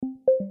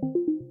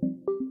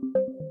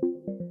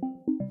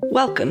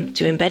Welcome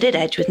to Embedded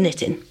Edge with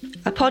Nitin,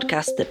 a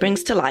podcast that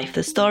brings to life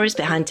the stories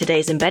behind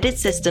today's embedded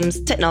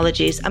systems,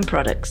 technologies and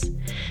products.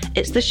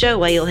 It's the show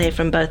where you'll hear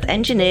from both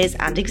engineers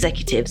and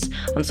executives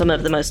on some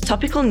of the most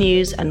topical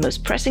news and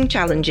most pressing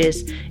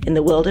challenges in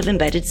the world of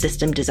embedded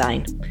system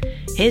design.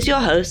 Here's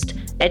your host,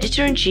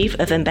 Editor-in-Chief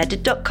of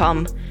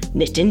Embedded.com,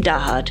 Nitin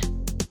Dahad.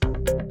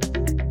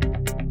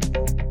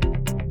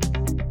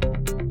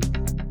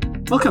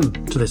 Welcome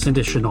to this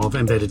edition of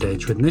Embedded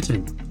Edge with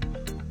Nitin.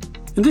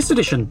 In this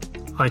edition,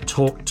 I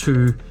talked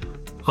to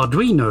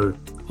Arduino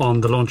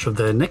on the launch of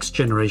their next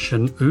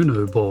generation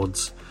Uno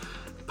boards,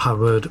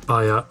 powered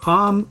by a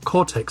ARM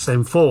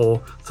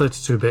Cortex-M4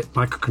 32-bit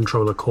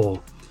microcontroller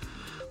core.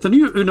 The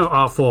new Uno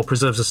R4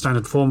 preserves the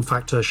standard form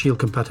factor, shield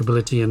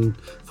compatibility and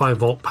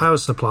 5-volt power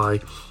supply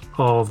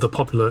of the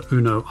popular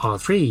Uno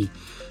R3,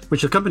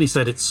 which the company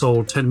said it's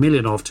sold 10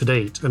 million of to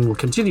date and will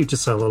continue to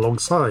sell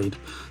alongside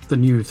the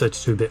new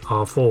 32-bit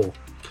R4.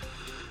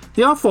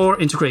 The R4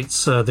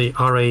 integrates the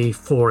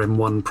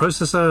RA4M1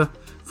 processor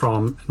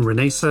from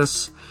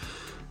Renesas.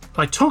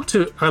 I talked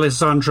to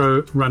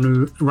Alessandro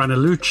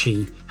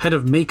Ranellucci, head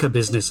of maker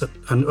business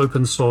and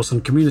open source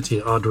and community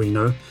at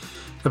Arduino,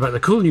 about the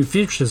cool new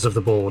features of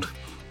the board,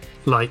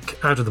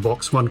 like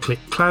out-of-the-box one-click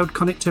cloud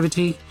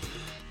connectivity,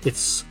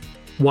 its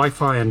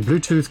Wi-Fi and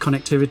Bluetooth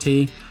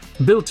connectivity,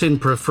 built-in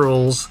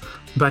peripherals,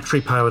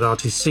 battery-powered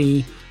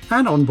RTC,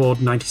 and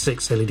onboard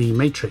 96 LED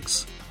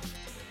matrix.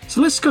 So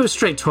let's go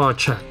straight to our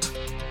chat.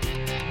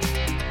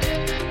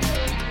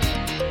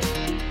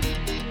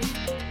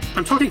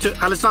 I'm talking to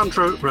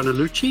Alessandro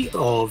Ranellucci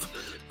of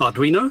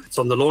Arduino. It's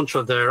on the launch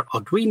of their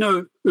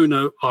Arduino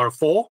Uno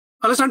R4.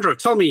 Alessandro,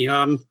 tell me,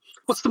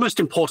 what's the most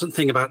important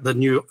thing about the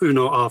new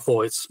Uno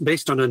R4? It's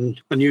based on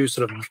a new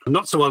sort of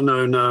not so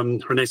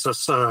well-known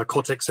Renesas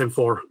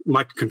Cortex-M4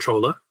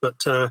 microcontroller, but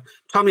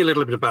tell me a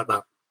little bit about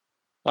that.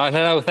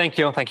 Hello, thank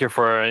you. Thank you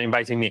for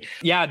inviting me.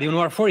 Yeah, the Uno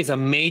R4 is a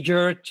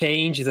major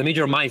change, is a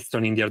major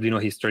milestone in the Arduino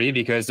history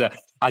because,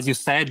 as you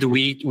said,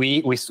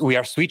 we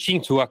are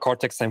switching to a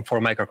Cortex-M4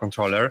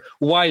 microcontroller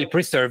while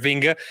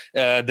preserving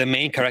the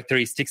main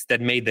characteristics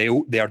that made the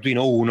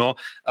Arduino Uno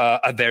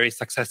a very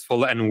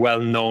successful and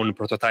well-known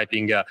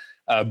prototyping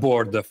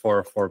board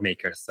for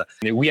makers.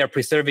 We are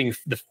preserving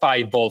the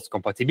 5 volts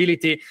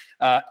compatibility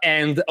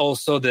and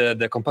also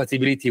the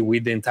compatibility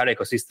with the entire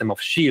ecosystem of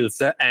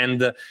shields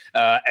and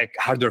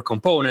hardware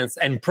components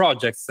and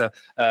projects,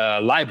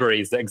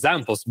 libraries,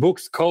 examples,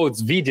 books,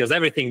 codes, videos,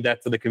 everything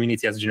that the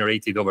community has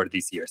generated over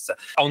these years.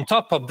 On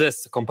top of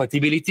this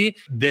compatibility,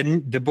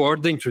 then the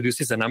board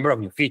introduces a number of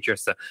new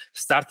features,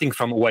 starting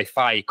from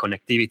Wi-Fi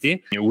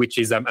connectivity, which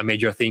is a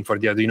major thing for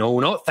the Arduino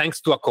Uno, thanks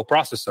to a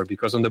coprocessor,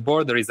 because on the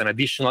board there is an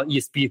additional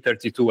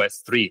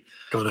ESP32S3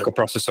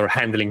 coprocessor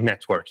handling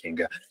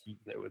networking.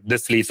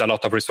 This leaves a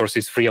lot of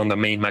resources free on the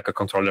main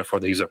microcontroller for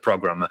the user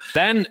program.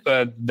 Then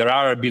there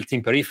are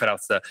built-in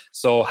peripherals,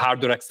 so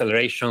hardware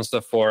accelerations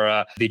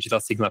for digital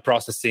signal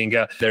processing.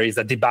 There is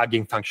a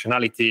debugging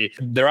functionality.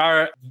 There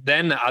are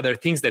then other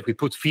things that we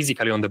put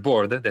physically on the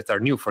board that are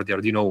new for the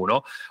Arduino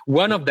Uno.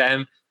 One of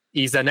them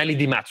is an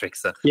LED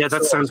matrix. Yeah,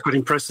 that sounds quite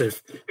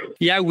impressive.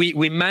 Yeah,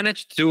 we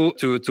managed to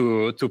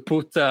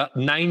put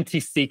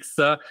 96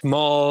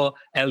 small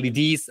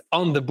LEDs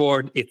on the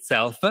board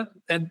itself.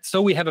 And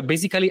so we have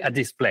basically a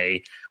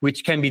display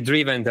which can be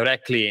driven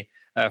directly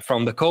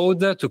from the code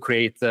to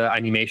create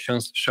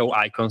animations, show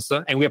icons,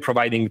 and we are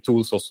providing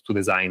tools also to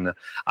design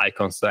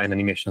icons and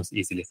animations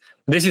easily.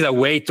 This is a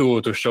way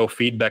to show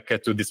feedback,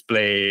 to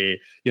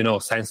display,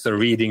 sensor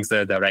readings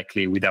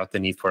directly without the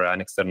need for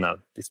an external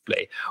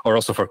display, or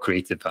also for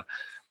creative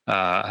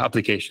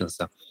applications.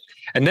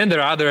 And then there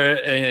are other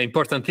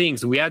important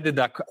things. We added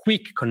a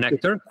quick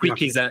connector.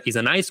 Quick is an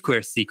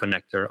I2C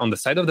connector on the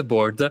side of the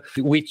board,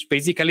 which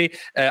basically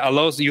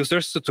allows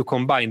users to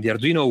combine the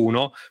Arduino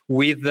Uno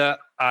with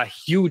a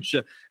huge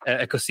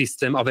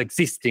ecosystem of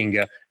existing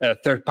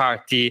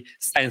third-party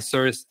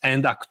sensors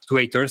and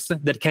actuators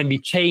that can be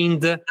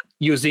chained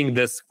using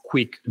this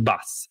quick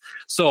bus.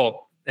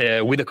 So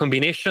with a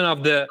combination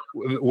of the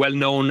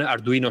well-known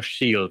Arduino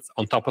shields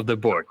on top of the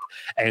board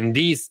and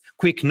these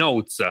quick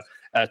nodes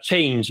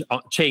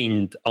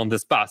chained on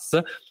this bus,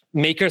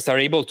 makers are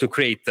able to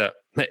create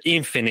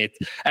infinite,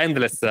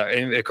 endless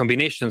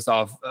combinations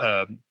of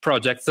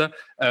projects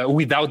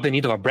without the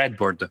need of a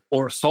breadboard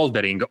or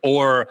soldering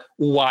or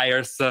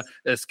wires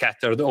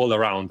scattered all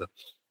around.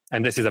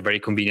 And this is a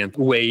very convenient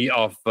way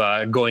of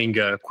going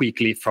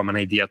quickly from an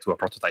idea to a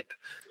prototype.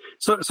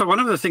 So one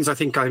of the things I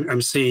think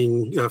I'm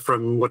seeing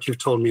from what you've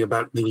told me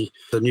about the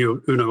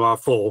new Uno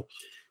R4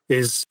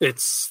 is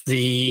it's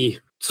the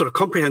sort of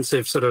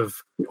comprehensive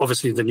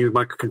obviously the new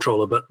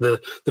microcontroller, but the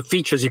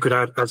features you could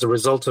add as a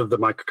result of the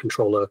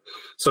microcontroller,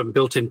 some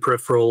built-in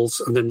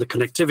peripherals, and then the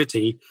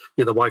connectivity,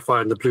 the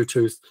Wi-Fi and the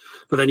Bluetooth.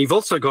 But then you've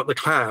also got the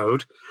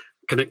cloud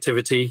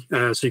connectivity,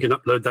 so you can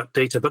upload that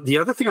data. But the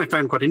other thing I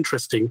found quite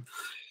interesting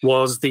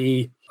was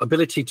the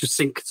ability to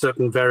sync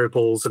certain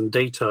variables and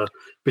data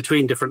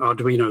between different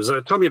Arduinos.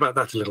 Tell me about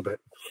that a little bit.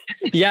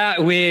 Yeah,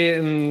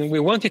 we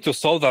wanted to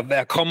solve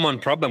a common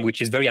problem,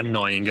 which is very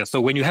annoying.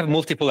 So when you have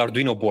multiple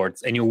Arduino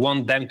boards and you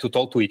want them to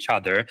talk to each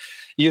other,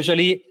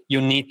 usually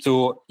you need to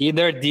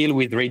either deal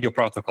with radio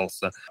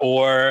protocols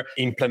or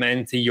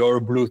implement your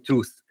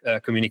Bluetooth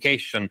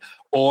communication,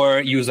 or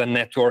use a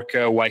network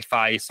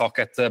Wi-Fi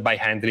socket by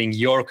handling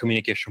your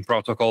communication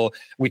protocol,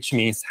 which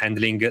means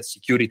handling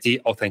security,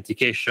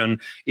 authentication.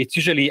 It's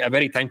usually a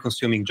very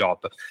time-consuming job.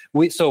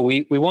 We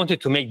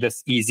wanted to make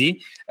this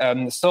easy.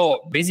 So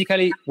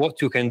basically,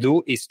 what you can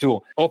do is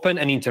to open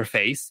an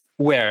interface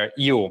where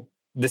you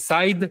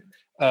decide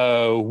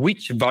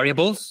which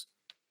variables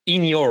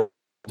in your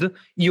code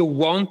you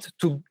want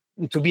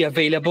to be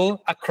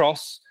available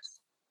across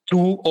 2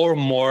 or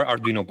more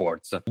Arduino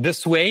boards.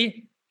 This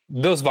way,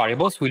 those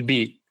variables will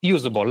be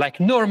usable like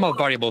normal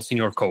variables in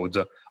your code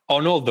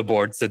on all the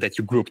boards that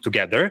you group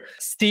together.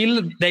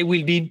 Still, they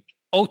will be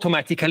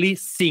automatically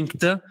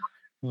synced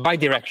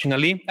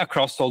bidirectionally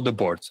across all the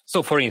boards.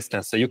 So for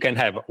instance, you can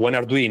have one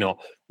Arduino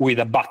with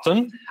a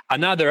button,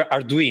 another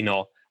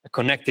Arduino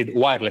connected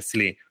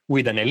wirelessly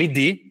with an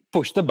LED,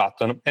 push the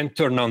button and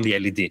turn on the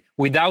LED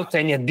without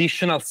any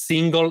additional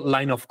single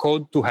line of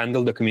code to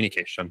handle the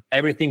communication.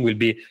 Everything will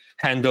be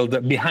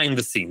handled behind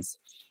the scenes.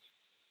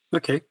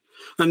 Okay.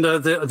 And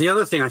the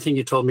other thing I think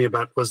you told me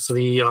about was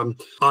the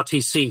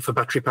RTC for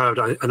battery powered.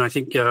 And I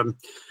think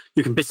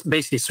you can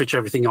basically switch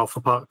everything off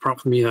apart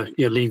from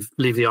leave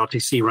the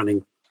RTC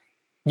running.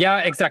 Yeah,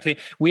 exactly.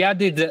 We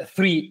added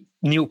 3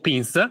 new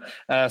pins.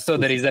 So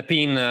there is a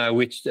pin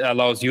which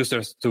allows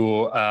users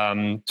to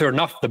turn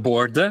off the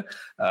board,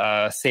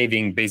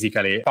 saving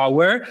basically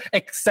power,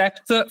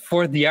 except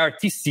for the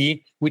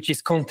RTC, which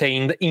is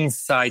contained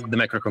inside the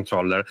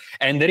microcontroller.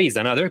 And there is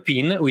another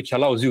pin which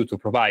allows you to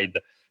provide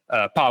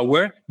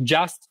power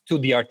just to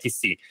the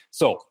RTC.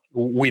 So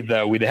with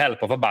the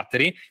help of a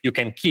battery, you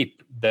can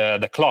keep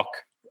the clock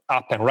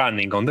up and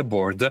running on the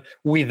board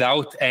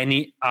without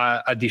any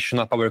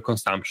additional power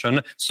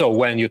consumption. So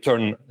when you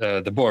turn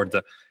the board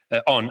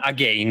on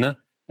again,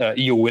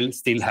 you will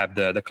still have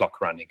the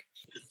clock running.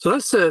 So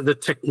that's the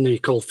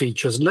technical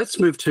features. Let's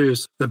move to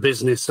the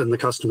business and the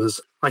customers.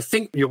 I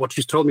think what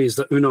you told me is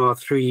that Uno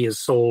R3 has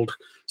sold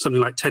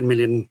something like 10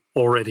 million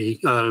already,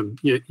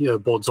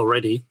 boards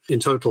already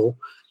in total.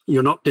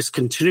 You're not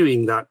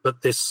discontinuing that,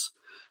 but this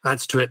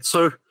adds to it.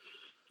 So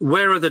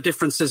where are the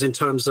differences in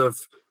terms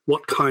of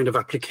what kind of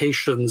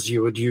applications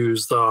you would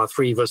use the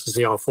R3 versus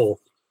the R4?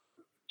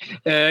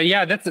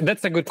 Yeah,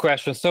 that's a good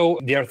question. So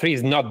the R3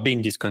 is not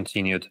being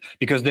discontinued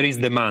because there is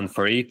demand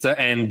for it,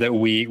 and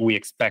we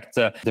expect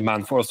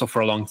demand for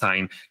a long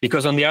time.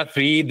 Because on the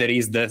R3 there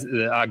is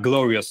a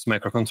glorious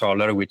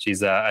microcontroller, which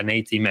is an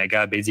 80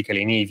 mega,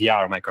 basically an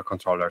AVR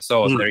microcontroller.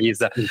 So there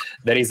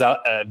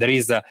is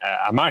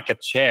a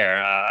market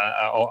share,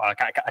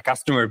 a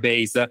customer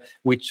base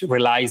which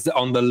relies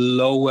on the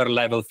lower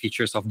level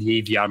features of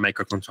the AVR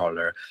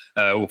microcontroller.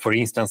 For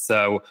instance,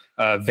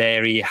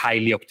 very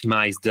highly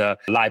optimized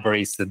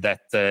libraries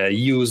that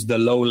use the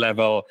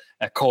low-level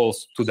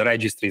calls to the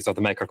registries of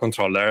the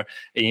microcontroller.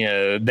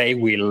 They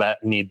will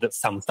need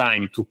some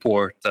time to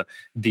port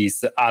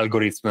this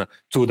algorithm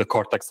to the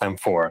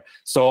Cortex-M4.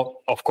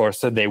 So, of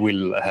course, they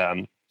will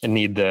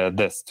need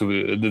this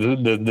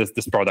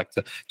product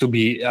to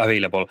be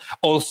available.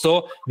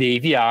 Also, the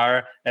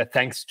AVR,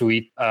 thanks to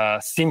its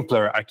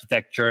simpler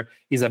architecture,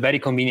 is a very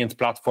convenient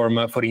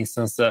platform, for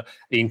instance,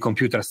 in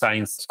computer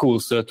science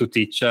schools to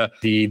teach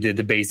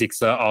the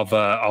basics of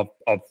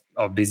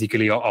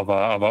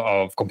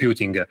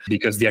computing,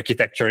 because the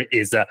architecture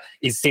is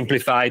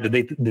simplified,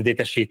 the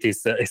datasheet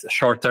is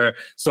shorter,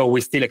 so we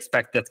still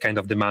expect that kind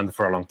of demand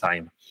for a long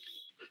time.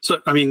 So,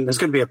 I mean, there's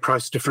going to be a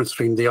price difference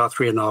between the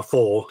R3 and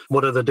R4.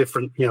 What are the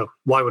different,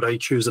 why would I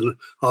choose an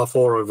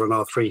R4 over an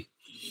R3?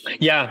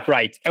 Yeah,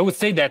 right. I would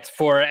say that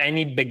for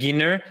any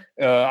beginner,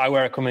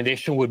 our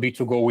recommendation would be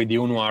to go with the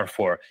Uno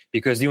R4,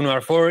 because the Uno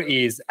R4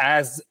 is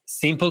as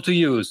simple to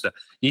use,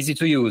 easy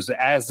to use,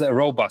 as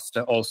robust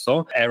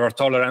also, error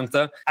tolerant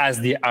as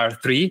the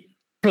R3,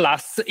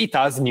 plus it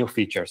has new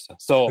features.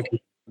 So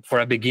for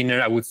a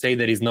beginner, I would say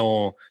there is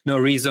no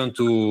reason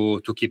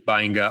to keep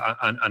buying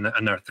an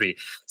R3.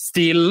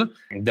 Still,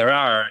 there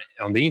are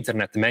on the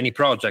internet many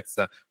projects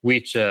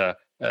which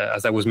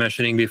as I was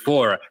mentioning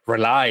before,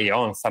 rely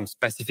on some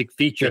specific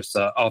features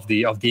of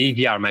the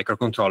AVR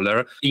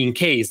microcontroller. In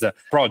case the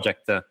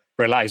project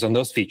relies on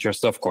those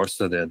features, of course,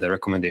 the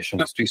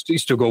recommendation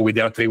is to go with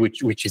the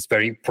R3, which is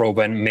very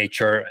proven,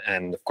 mature,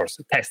 and of course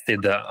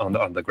tested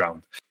on the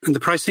ground. And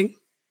the pricing?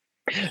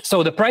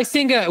 So the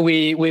pricing,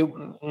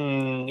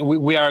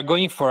 we are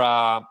going for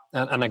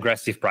an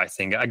aggressive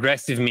pricing.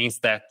 Aggressive means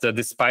that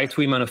despite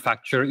we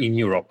manufacture in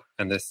Europe,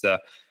 and this.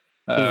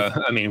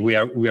 I mean, we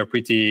are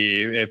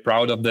pretty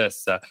proud of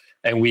this,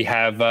 and we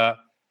have,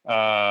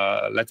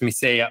 let me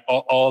say,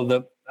 all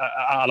the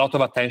a lot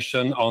of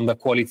attention on the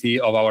quality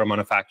of our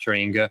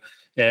manufacturing,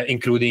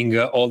 including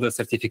all the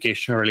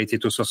certification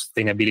related to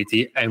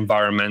sustainability,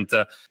 environment,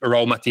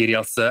 raw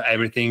materials,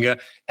 everything.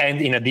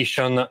 And in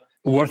addition,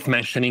 worth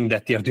mentioning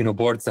that the Arduino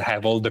boards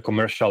have all the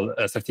commercial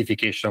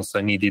certifications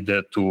needed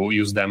to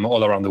use them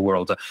all around the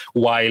world,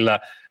 while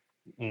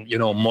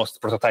most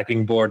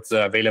prototyping boards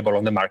available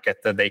on the market,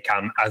 they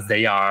come as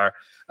they are.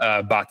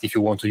 But if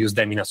you want to use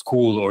them in a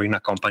school or in a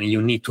company,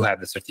 you need to have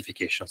the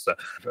certifications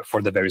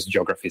for the various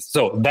geographies.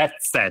 So that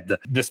said,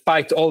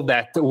 despite all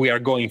that, we are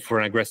going for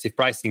an aggressive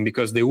pricing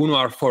because the Uno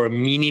R4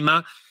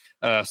 Minima,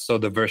 so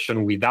the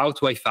version without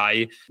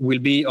Wi-Fi, will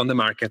be on the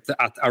market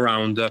at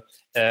around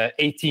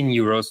 18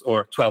 euros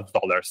or $12.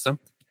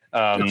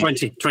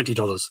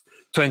 $20.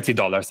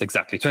 $20,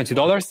 exactly.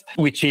 $20,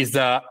 which is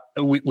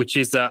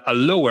a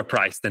lower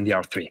price than the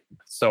R3.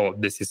 So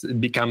this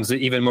becomes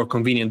even more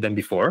convenient than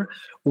before,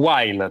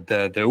 while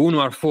the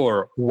Uno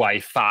R4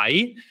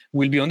 Wi-Fi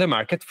will be on the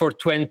market for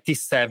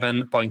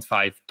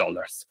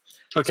 $27.5.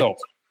 Okay. So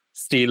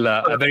still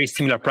a very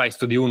similar price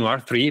to the Uno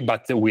R3,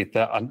 but with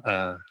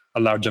a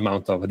large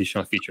amount of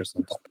additional features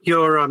on top.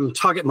 Your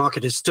target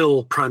market is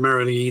still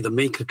primarily the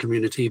maker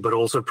community, but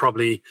also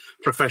probably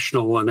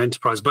professional and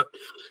enterprise. But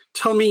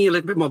tell me a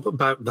little bit more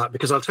about that,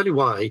 because I'll tell you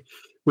why.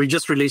 We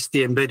just released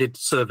the Embedded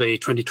Survey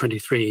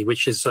 2023,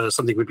 which is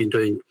something we've been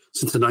doing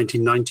since the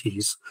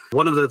 1990s.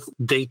 One of the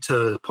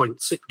data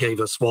points it gave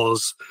us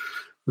was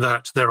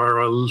that there are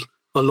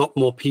a lot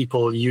more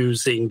people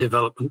using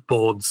development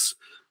boards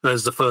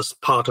as the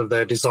first part of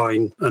their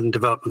design and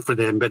development for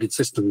their embedded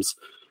systems.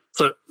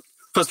 So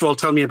first of all,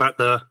 tell me about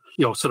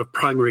your sort of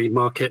primary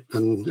market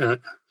and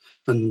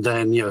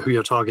then who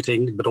you're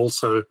targeting, but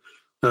also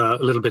a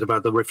little bit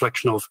about the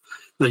reflection of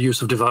the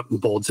use of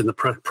development boards in the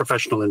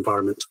professional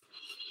environment.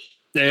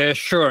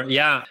 Sure.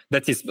 Yeah,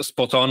 that is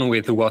spot on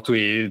with what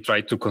we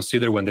try to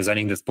consider when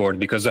designing this board,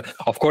 because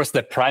of course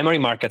the primary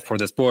market for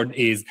this board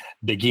is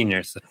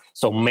beginners.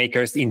 So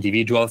makers,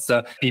 individuals,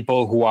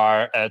 people who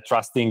are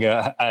trusting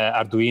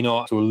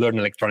Arduino to learn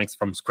electronics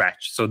from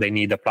scratch. So they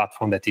need a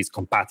platform that is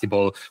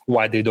compatible,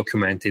 widely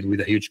documented,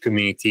 with a huge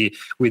community,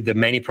 with the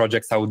many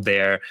projects out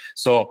there.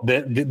 So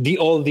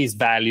all these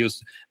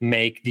values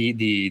make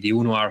the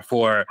Uno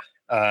R4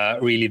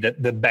 really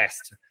the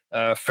best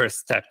first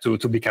step to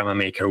become a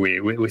maker,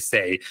 we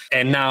say.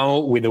 And now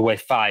with the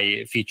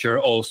Wi-Fi feature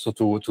also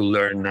to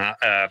learn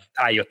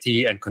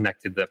IoT and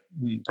connected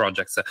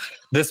projects.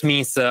 This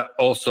means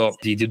also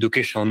the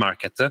educational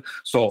market.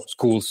 So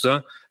schools,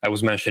 I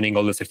was mentioning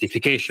all the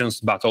certifications,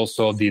 but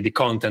also the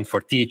content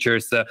for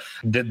teachers.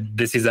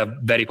 This is a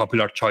very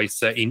popular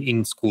choice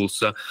in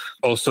schools,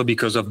 also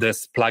because of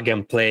this plug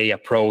and play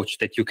approach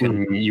that you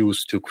can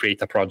use to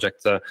create a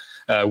project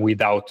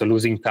without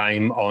losing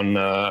time on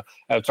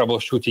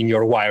troubleshooting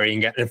your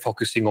wiring and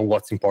focusing on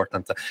what's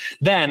important.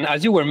 Then,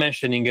 as you were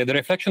mentioning, the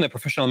reflection of the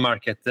professional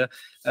market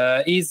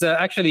is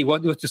actually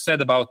what you said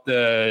about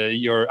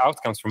your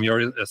outcomes from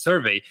your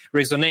survey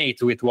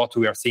resonate with what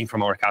we are seeing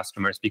from our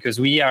customers, because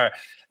we have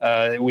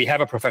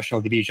a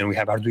professional division. We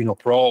have Arduino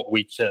Pro,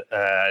 which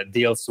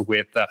deals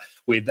with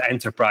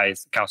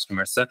enterprise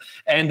customers.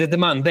 And the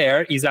demand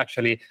there is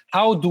actually,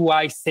 how do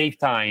I save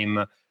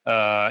time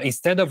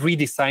instead of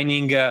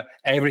redesigning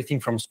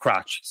everything from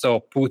scratch?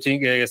 So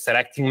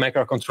selecting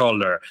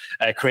microcontroller,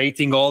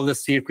 creating all the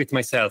circuit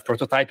myself,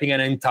 prototyping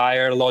an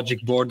entire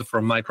logic board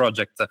from my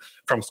project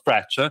from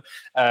scratch.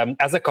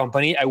 As a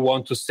company, I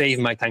want to save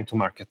my time to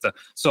market.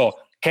 So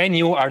can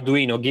you,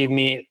 Arduino, give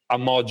me a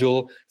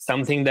module,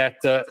 something that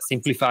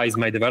simplifies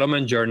my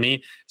development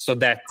journey so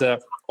that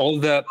all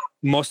the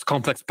most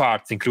complex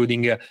parts,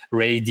 including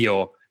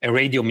radio, and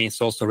radio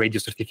means also radio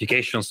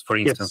certifications, for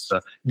instance,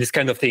 yes. These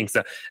kind of things,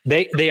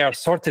 they are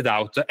sorted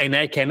out, and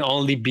I can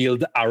only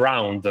build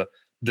around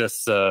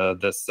this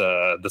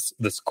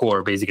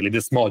core, basically,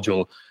 this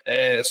module.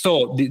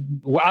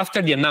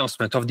 After the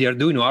announcement of the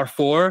Arduino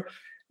R4,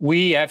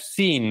 we have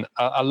seen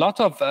a lot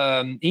of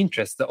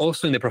interest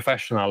also in the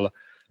professional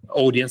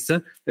audience,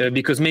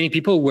 because many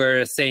people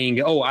were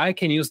saying, I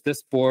can use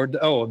this board.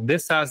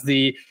 This has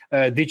the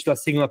digital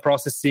signal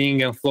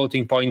processing and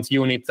floating point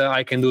unit.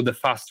 I can do the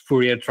fast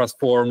Fourier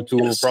transform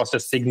to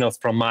process signals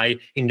from my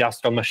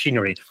industrial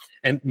machinery.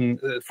 And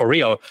for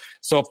real.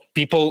 So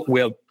people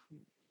will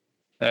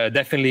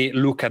definitely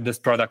look at this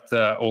product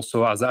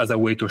also as a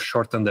way to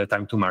shorten the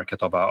time to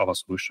market of a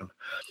solution.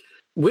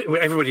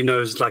 Everybody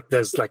knows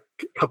there's a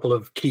couple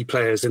of key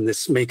players in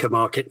this maker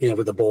market,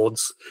 with the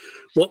boards.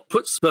 What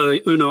puts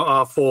the Uno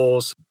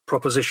R4's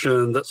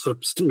proposition that sort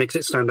of makes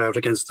it stand out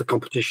against the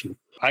competition?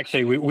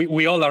 Actually,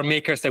 we all are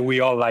makers, and we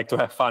all like to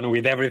have fun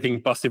with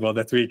everything possible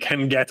that we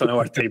can get on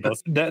our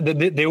tables.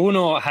 The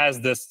Uno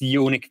has this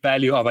unique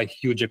value of a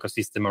huge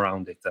ecosystem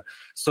around it.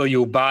 So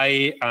you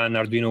buy an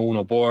Arduino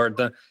Uno board,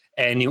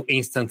 and you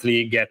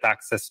instantly get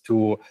access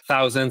to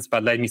thousands,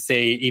 but let me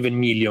say even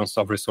millions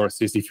of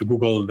resources. If you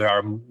Google, there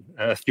are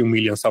a few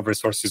millions of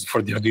resources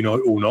for the Arduino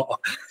Uno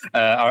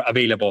are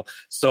available.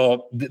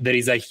 So there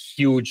is a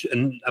huge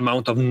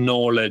amount of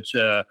knowledge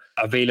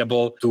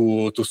available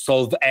to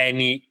solve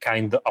any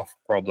kind of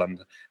problem.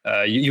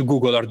 You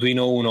Google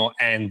Arduino Uno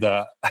and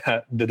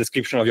the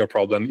description of your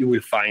problem, you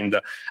will find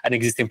an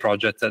existing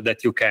project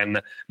that you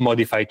can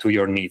modify to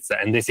your needs.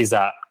 And this is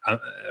a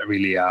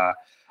really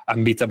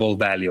unbeatable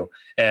value.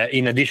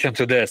 In addition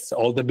to this,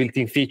 all the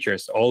built-in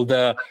features, all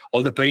the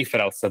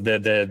peripherals,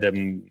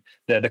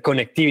 the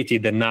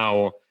connectivity that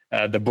now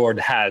the board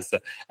has,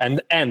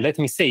 and let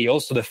me say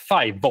also the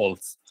 5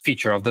 volts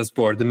feature of this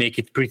board make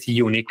it pretty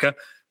unique,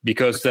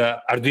 because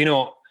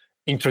Arduino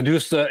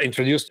introduced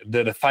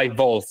the 5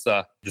 volts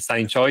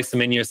design choice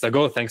many years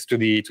ago, thanks to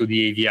the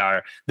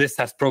AVR. This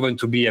has proven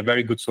to be a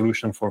very good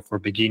solution for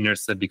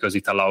beginners, because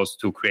it allows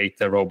to create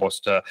a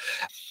robust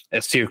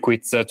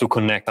circuits to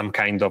connect some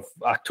kind of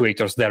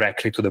actuators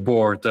directly to the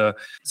board.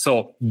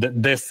 So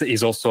this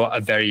is also a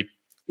very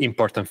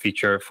important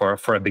feature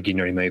for a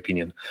beginner, in my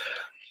opinion.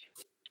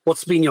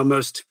 What's been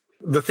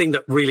the thing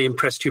that really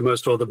impressed you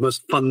most, or the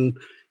most fun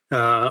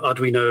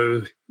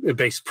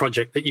Arduino-based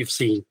project that you've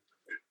seen?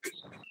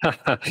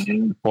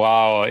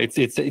 Wow,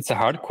 it's a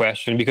hard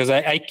question, because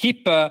I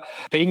keep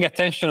paying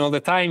attention all the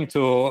time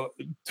to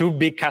 2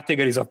 big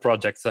categories of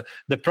projects.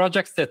 The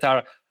projects that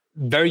are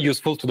very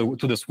useful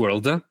to this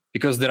world,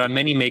 because there are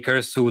many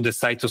makers who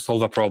decide to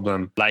solve a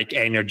problem like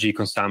energy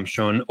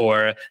consumption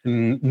or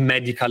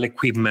medical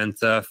equipment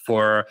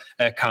for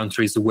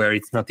countries where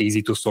it's not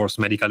easy to source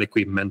medical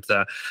equipment,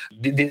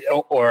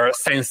 or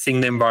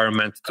sensing the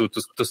environment to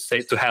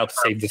help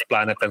save this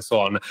planet and so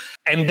on.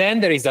 And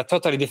then there is a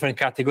totally different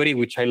category,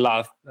 which I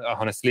love,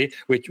 honestly,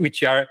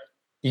 which are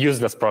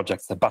useless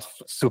projects, but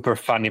super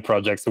funny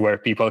projects where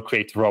people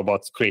create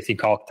robots creating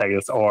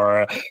cocktails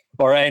or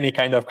any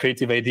kind of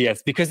creative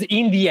ideas, because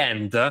in the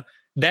end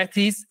that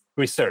is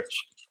research.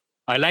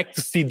 I like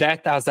to see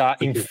that as an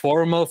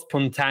informal,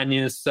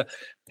 spontaneous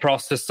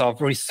process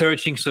of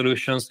researching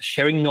solutions,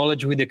 sharing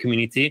knowledge with the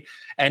community,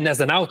 and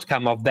as an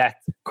outcome of that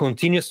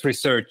continuous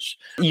research,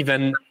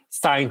 even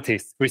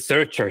scientists,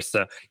 researchers,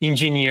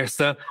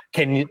 engineers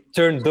can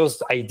turn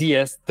those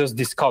ideas, those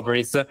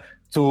discoveries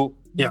to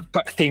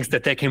things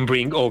that they can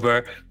bring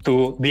over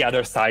to the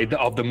other side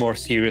of the more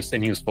serious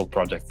and useful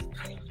projects.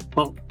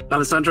 Well,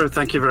 Alessandro,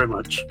 thank you very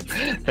much.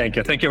 Thank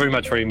you. Thank you very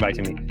much for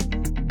inviting me.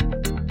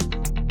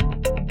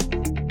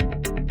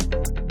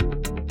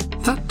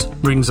 That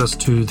brings us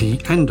to the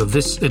end of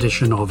this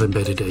edition of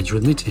Embedded Edge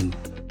with Nitin.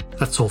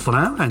 That's all for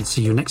now, and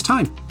see you next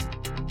time.